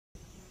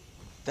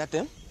That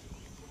them?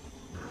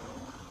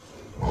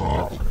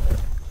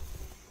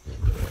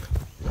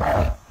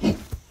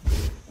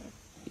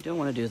 You don't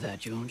want to do that,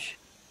 George.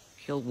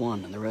 Kill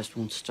one and the rest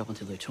won't stop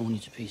until they've torn you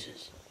to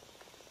pieces.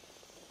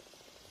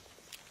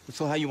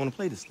 So how you want to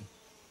play this thing?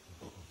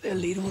 Their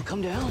leader will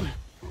come down,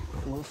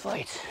 and we'll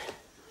fight.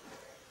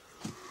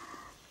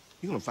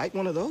 You gonna fight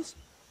one of those?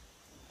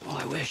 Oh,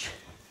 I wish.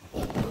 I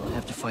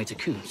have to fight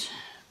Arkut.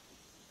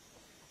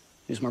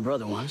 He was my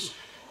brother once.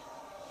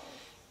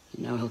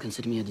 And now he'll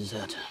consider me a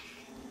deserter.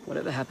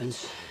 Whatever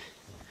happens,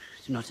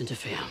 do not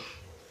interfere.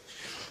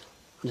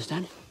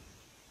 Understand?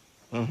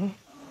 Mm-hmm.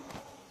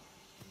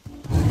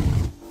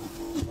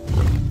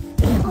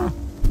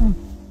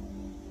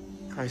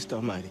 Christ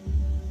almighty.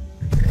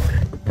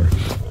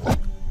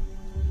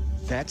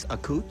 That's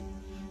Arkut?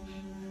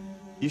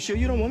 You sure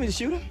you don't want me to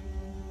shoot him?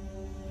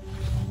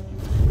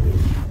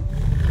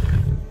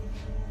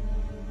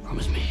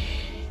 Promise me.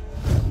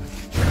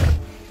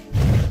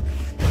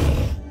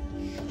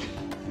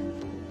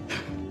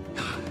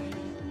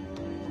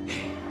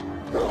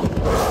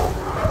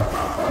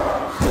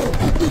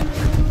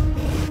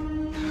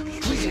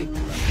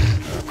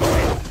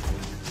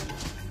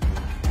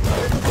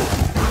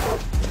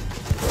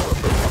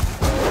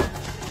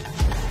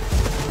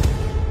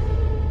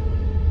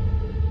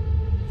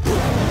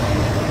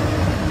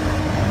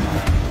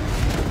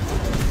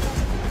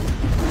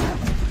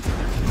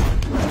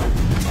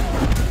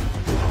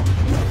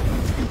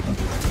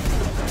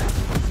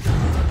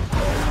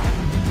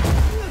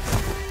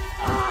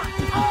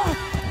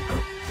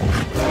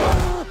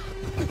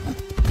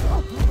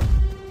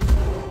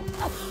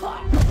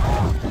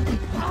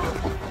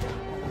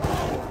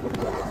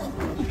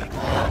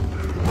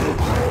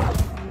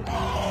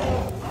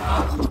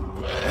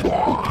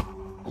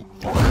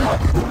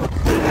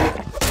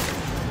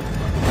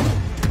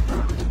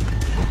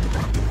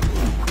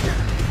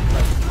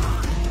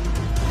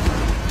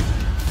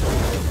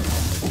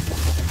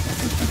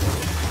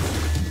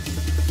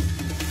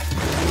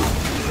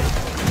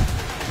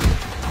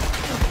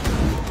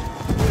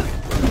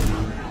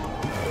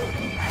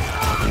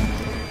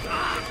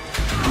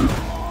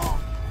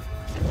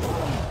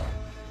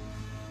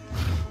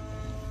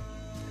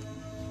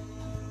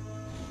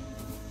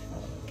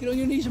 Get on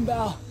your knees and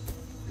bow.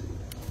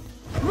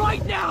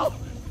 Right now!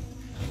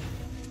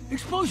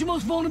 Expose your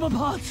most vulnerable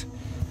parts.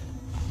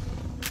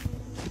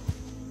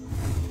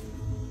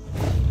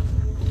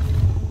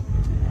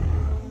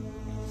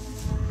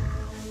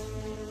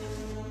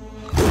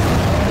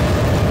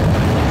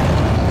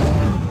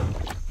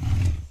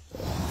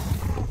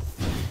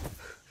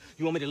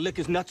 You want me to lick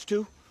his nuts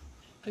too?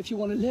 If you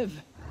want to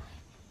live.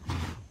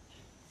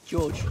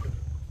 George.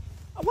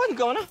 I wasn't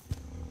gonna.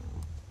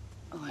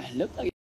 Oh, it looked like